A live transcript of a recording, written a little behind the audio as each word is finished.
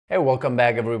Hey, welcome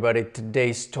back everybody.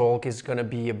 Today's talk is going to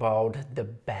be about the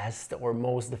best or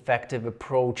most effective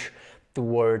approach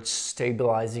towards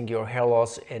stabilizing your hair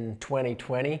loss in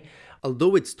 2020.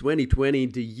 Although it's 2020,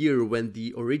 the year when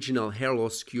the original hair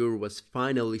loss cure was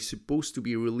finally supposed to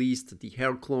be released, the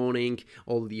hair cloning,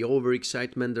 all the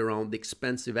overexcitement around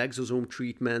expensive exosome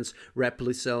treatments,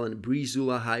 Replicel and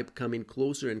Breezula hype coming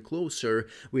closer and closer,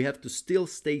 we have to still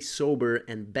stay sober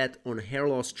and bet on hair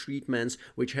loss treatments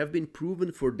which have been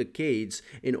proven for decades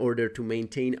in order to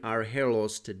maintain our hair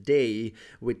loss today,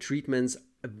 with treatments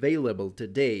available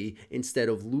today instead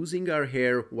of losing our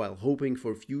hair while hoping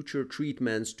for future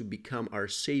treatments to become our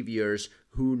saviors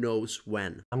who knows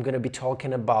when. I'm going to be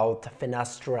talking about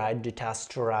finasteride,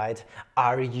 dutasteride,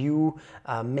 RU,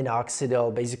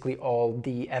 Minoxidil, basically all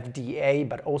the FDA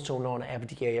but also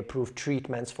non-FDA approved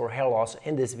treatments for hair loss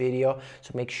in this video,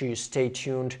 so make sure you stay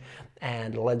tuned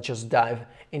and let's just dive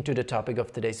into the topic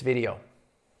of today's video.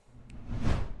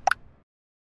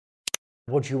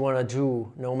 What you want to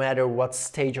do, no matter what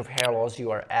stage of hair loss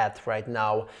you are at right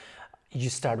now, you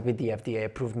start with the FDA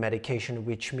approved medication,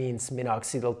 which means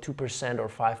Minoxidil 2% or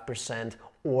 5%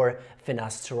 or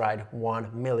finasteride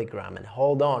 1 milligram. And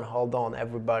hold on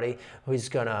everybody who is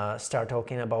gonna start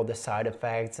talking about the side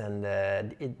effects and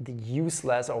the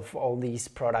useless of all these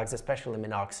products, especially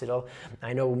Minoxidil.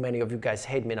 I know many of you guys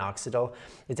hate Minoxidil.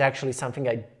 It's actually something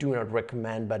I do not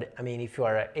recommend, but I mean, if you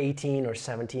are an 18 or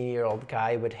 17-year-old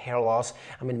guy with hair loss,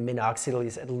 I mean, Minoxidil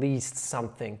is at least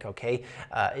something, okay?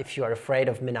 If you are afraid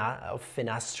of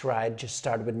finasteride, just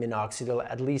start with Minoxidil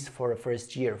at least for the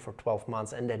first year, for 12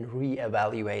 months, and then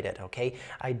reevaluate it, okay?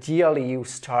 Ideally, you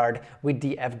start with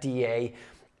the FDA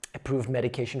approved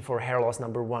medication for hair loss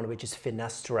number 1, which is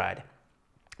finasteride.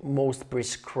 Most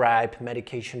prescribed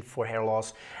medication for hair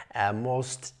loss,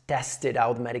 most tested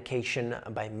out medication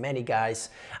by many guys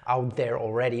out there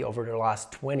already over the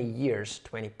last 20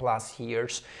 plus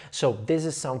years. So this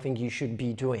is something you should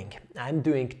be doing. I'm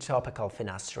doing topical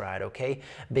finasteride, okay,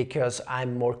 because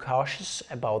I'm more cautious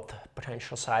about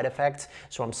potential side effects.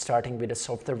 So I'm starting with a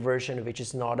softer version, which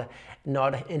is not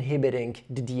inhibiting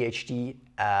the DHT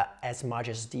as much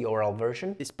as the oral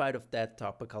version. Despite of that,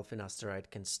 topical finasteride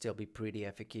can still be pretty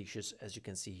efficacious, as you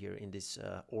can see here in this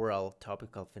oral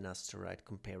topical finasteride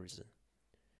comparison.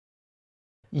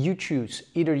 You choose,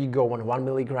 either you go on 1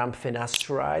 milligram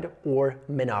finasteride or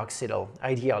Minoxidil,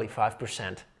 ideally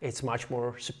 5%. It's much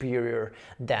more superior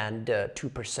than the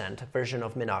 2% version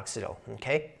of Minoxidil,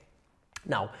 okay?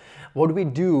 Now, what we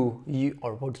do,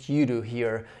 what you do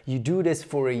here, you do this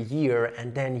for a year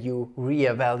and then you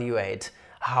reevaluate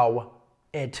how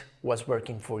it was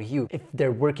working for you. If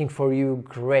they're working for you,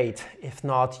 great. If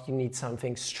not, you need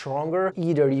something stronger.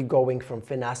 Either you're going from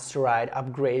finasteride,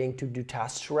 upgrading to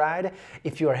dutasteride.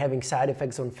 If you are having side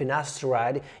effects on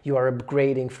finasteride, you are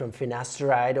upgrading from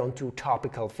finasteride onto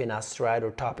topical finasteride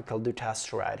or topical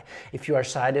dutasteride. If you are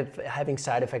having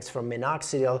side effects from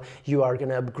Minoxidil, you are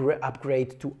gonna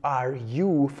upgrade to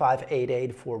RU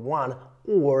 58841,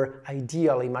 or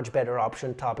ideally much better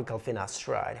option, topical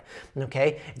finasteride.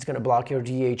 Okay, it's going to block your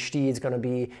DHT, it's going to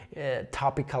be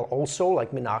topical also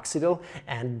like Minoxidil,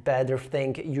 and better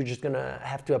thing, you're just going to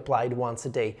have to apply it once a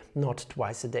day, not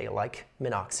twice a day like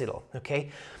Minoxidil.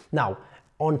 Okay, now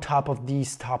on top of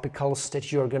these topicals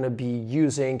that you're going to be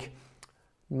using,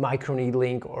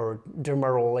 microneedling or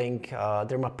dermarolling,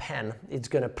 dermapen, it's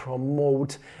going to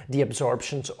promote the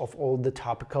absorptions of all the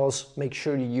topicals. Make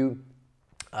sure you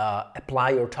apply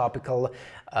your topical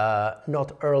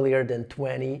not earlier than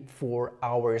 24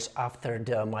 hours after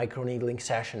the microneedling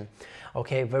session.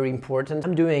 Okay, very important.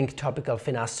 I'm doing topical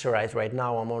finasteride right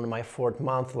now. I'm on my 4th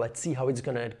month. Let's see how it's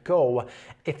gonna go.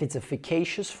 If it's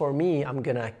efficacious for me, I'm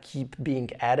gonna keep being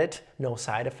at it. No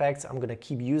side effects. I'm gonna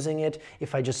keep using it.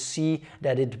 If I just see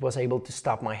that it was able to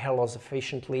stop my hair loss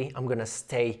efficiently, I'm gonna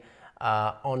stay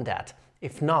on that.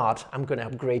 If not, I'm gonna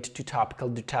upgrade to topical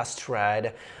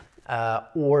dutasteride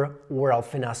or oral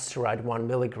finasteride 1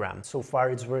 milligram. So far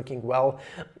it's working well.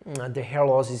 The hair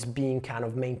loss is being kind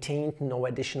of maintained, no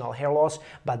additional hair loss,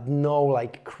 but no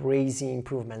like crazy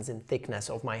improvements in thickness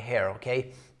of my hair,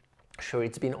 okay? Sure,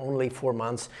 it's been only 4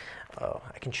 months.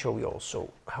 I can show you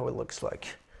also how it looks like.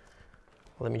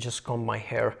 Let me just comb my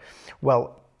hair.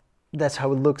 Well, that's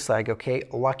how it looks like, okay?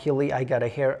 Luckily, I got a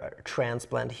hair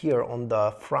transplant here on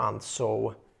the front,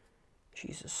 so,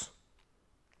 Jesus.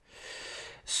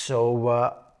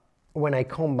 So when I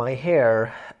comb my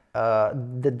hair,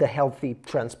 the healthy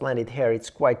transplanted hair, it's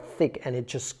quite thick and it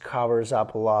just covers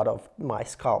up a lot of my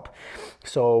scalp.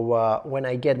 So when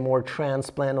I get more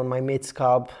transplant on my mid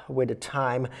scalp with the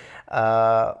time,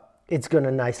 it's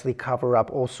gonna nicely cover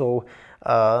up also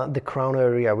the crown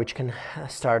area, which can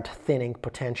start thinning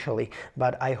potentially,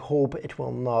 but I hope it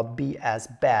will not be as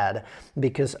bad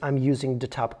because I'm using the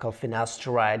topical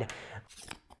finasteride.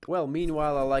 Well,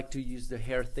 meanwhile, I like to use the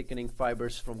hair thickening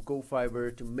fibers from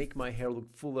GoFiber to make my hair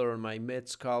look fuller on my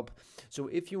mid-scalp. So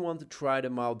if you want to try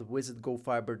them out, visit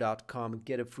gofiber.com,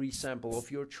 get a free sample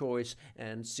of your choice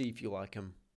and see if you like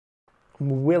them.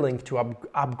 I'm willing to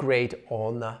upgrade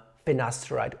on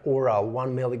finasteride oral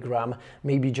 1 milligram,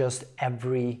 maybe just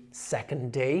every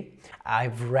second day.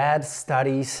 I've read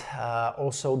studies,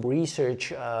 also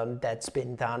research that's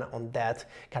been done on that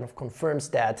kind of confirms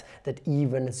that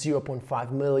even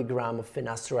 0.5 milligram of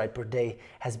finasteride per day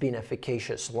has been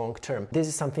efficacious long term. This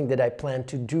is something that I plan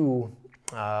to do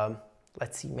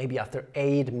let's see, maybe after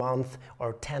 8th month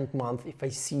or 10th month, if I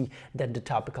see that the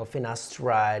topical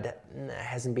finasteride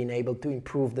hasn't been able to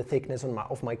improve the thickness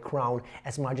of my crown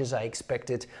as much as I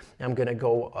expected, I'm gonna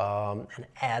go and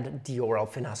add the oral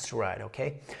finasteride,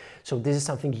 okay? So this is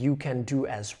something you can do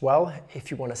as well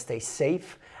if you wanna stay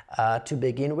safe to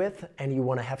begin with and you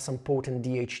wanna have some potent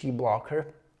DHT blocker.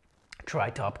 Try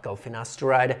topical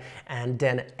finasteride and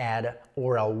then add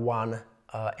oral 1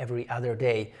 every other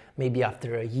day, maybe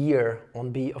after a year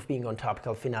of being on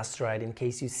topical finasteride, in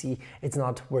case you see it's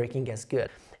not working as good.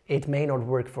 It may not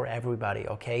work for everybody,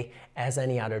 okay? As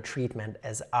any other treatment,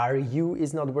 as RU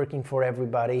is not working for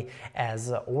everybody,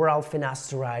 as oral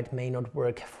finasteride may not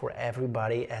work for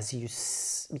everybody, as you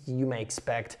may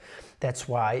expect. That's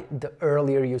why the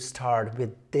earlier you start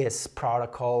with this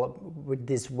protocol, with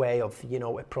this way of, you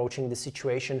know, approaching the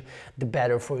situation, the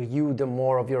better for you, the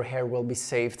more of your hair will be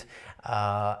saved,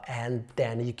 and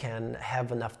then you can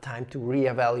have enough time to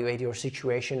reevaluate your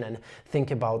situation and think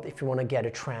about if you want to get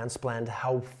a transplant,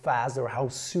 how fast or how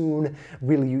soon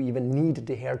will you even need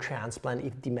the hair transplant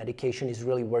if the medication is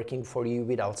really working for you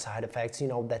without side effects, you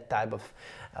know, that type of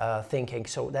thinking.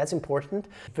 So that's important.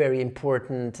 Very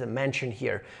important mention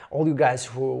here. All you guys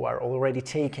who are already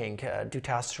taking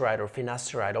Dutasteride or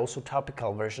finasteride, also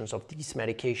topical versions of these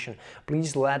medication,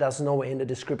 please let us know in the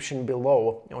description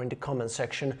below or in the comment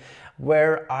section,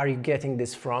 where are you getting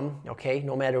this from, okay,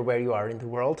 no matter where you are in the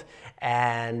world,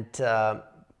 and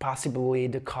possibly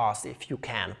the cost if you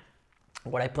can.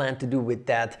 What I plan to do with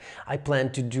that, I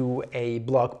plan to do a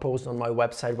blog post on my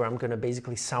website where I'm going to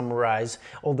basically summarize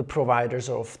all the providers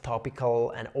of topical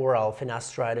and oral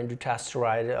finasteride and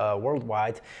dutasteride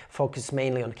worldwide, focus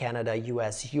mainly on Canada,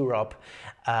 US, Europe,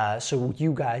 so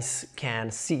you guys can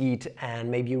see it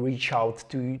and maybe reach out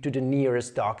to the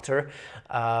nearest doctor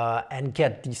and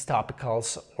get these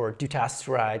topicals or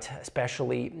dutasteride,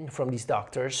 especially from these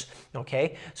doctors,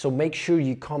 okay? So make sure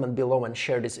you comment below and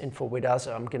share this info with us.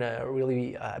 I'm gonna really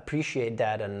appreciate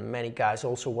that, and many guys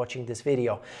also watching this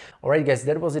video. Alright guys,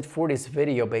 that was it for this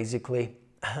video basically.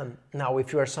 Now,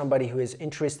 if you are somebody who is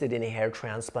interested in a hair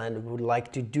transplant, would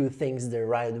like to do things the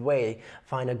right way,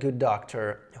 find a good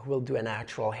doctor who will do a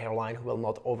natural hairline, who will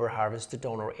not over-harvest the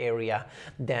donor area,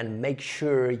 then make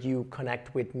sure you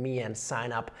connect with me and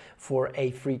sign up for a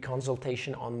free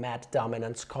consultation on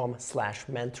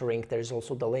mattdominance.com/mentoring. There's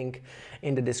also the link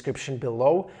in the description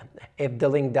below. If the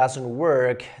link doesn't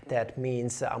work, that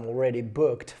means I'm already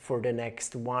booked for the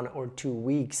next 1 or 2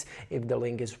 weeks. If the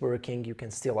link is working, you can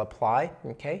still apply.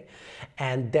 Okay,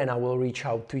 and then I will reach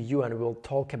out to you and we'll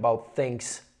talk about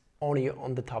things only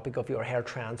on the topic of your hair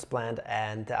transplant,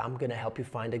 and I'm gonna help you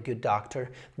find a good doctor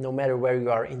no matter where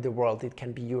you are in the world. It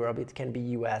can be Europe, it can be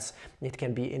US, it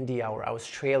can be India or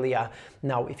Australia.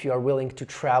 Now, if you are willing to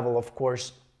travel, of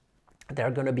course, there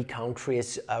are going to be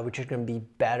countries which are going to be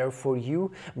better for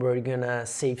you, where you're going to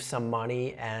save some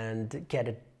money and get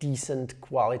a decent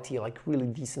quality, like really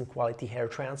decent quality hair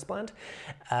transplant.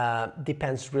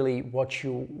 Depends really what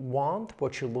you want,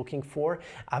 what you're looking for.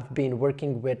 I've been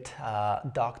working with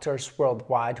doctors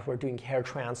worldwide who are doing hair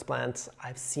transplants.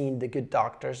 I've seen the good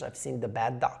doctors, I've seen the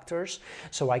bad doctors,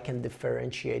 so I can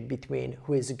differentiate between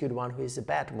who is a good one, who is a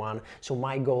bad one. So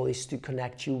my goal is to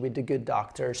connect you with the good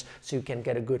doctors so you can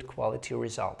get a good quality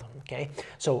result, okay?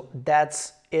 So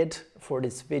that's it for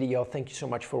this video. Thank you so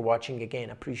much for watching. Again,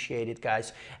 appreciate it,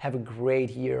 guys. Have a great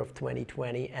year of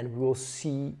 2020, and we'll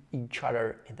see each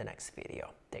other in the next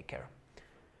video. Take care.